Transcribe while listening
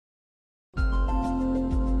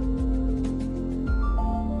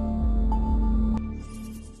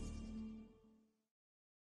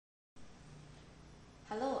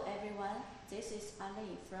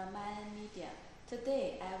Ali from my media.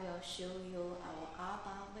 Today I will show you our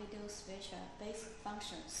R-bar video switcher basic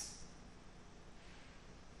functions.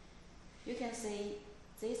 You can see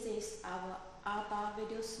this is our R-bar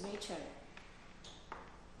video switcher.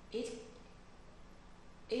 It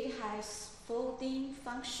has folding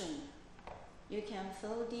function. You can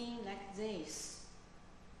folding like this.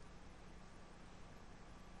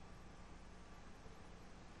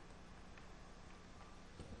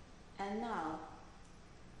 And now,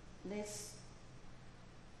 let's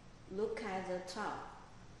look at the top.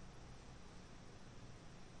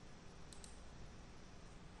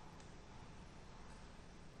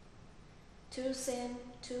 Two SIM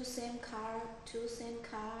card,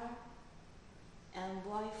 and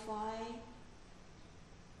Wi-Fi,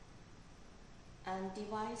 and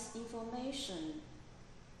device information.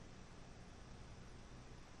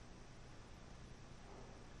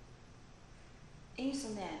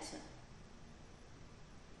 Internet,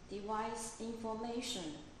 device information,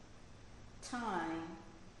 time,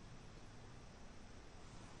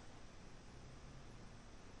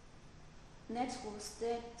 network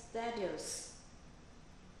status,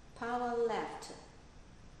 power left,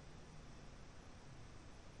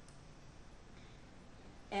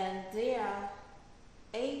 and there are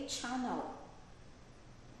 8 channel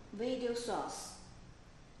video source.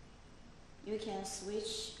 You can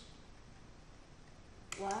switch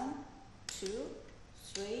 1, 2,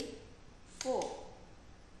 3, 4,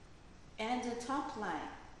 and the top line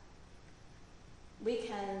we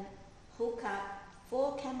can hook up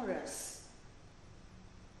 4 cameras,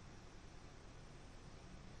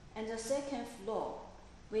 and the second floor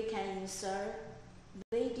we can insert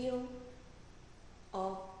video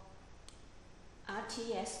or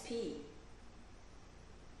RTSP.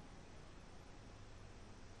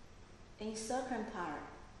 In second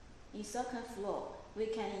floor we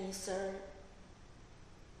can insert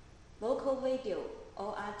local video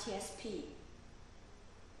or RTSP.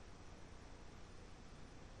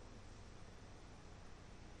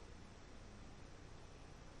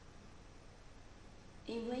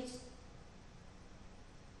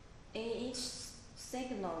 In each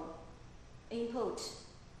signal input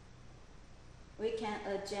we can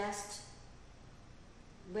adjust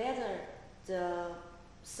whether the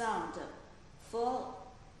sound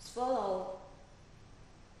follow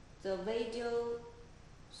the video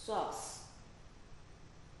source,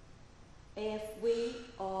 AFV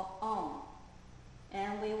or on,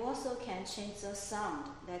 and we also can change the sound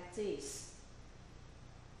like this,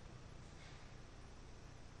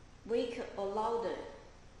 weak or louder.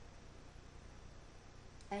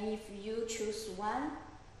 And if you choose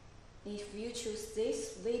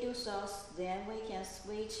this video source, then we can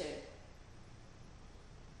switch it.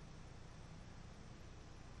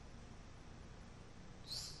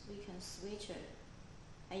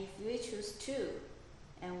 And if we choose 2,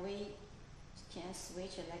 and we can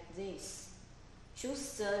switch it like this.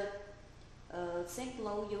 Choose the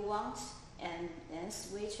signal you want and then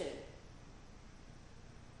switch it.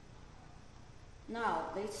 Now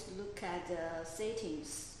let's look at the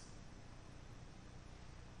settings.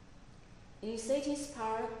 In settings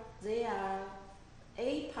part, there are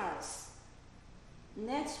 8 parts.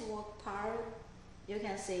 Network part, you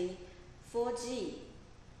can see 4G,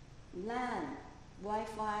 LAN,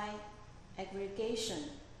 Wi-Fi, aggregation.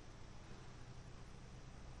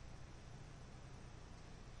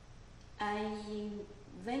 And in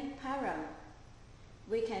event param,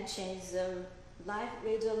 we can change the live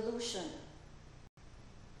resolution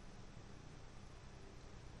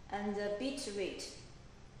and the bit rate,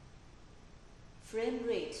 frame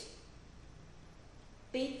rate,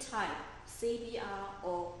 bit type, CBR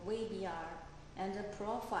or VBR, and the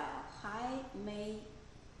profile, high, mid,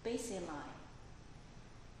 baseline,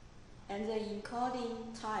 and the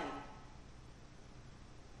encoding type.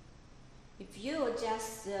 If you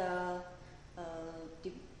adjust the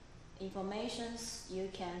informations, you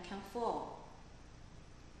can conform.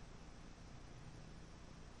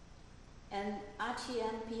 And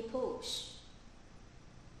RTMP push.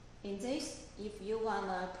 In this, if you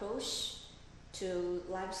wanna push to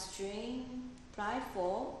live stream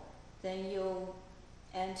platform, then you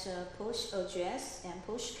enter push address and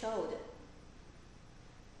push code.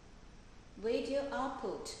 Video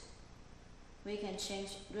output, we can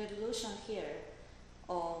change resolution here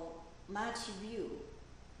or multi-view.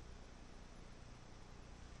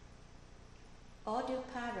 Audio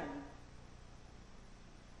param,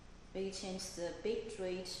 we change the bit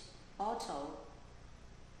rate auto.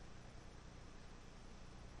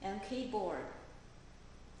 And keyboard,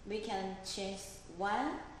 we can change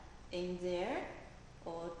 1 in there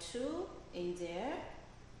or 2 in there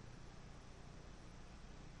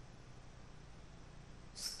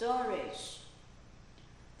storage.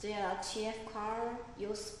 There are TF card,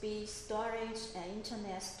 USB storage, and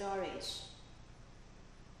internet storage.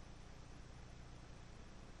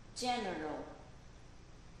 General.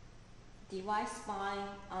 Device bind,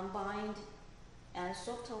 unbind, and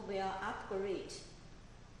software upgrade,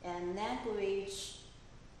 and language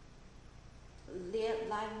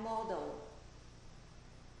live model.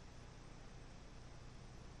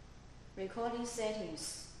 Recording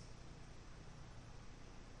settings.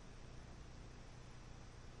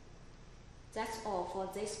 That's all for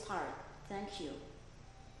this part. Thank you.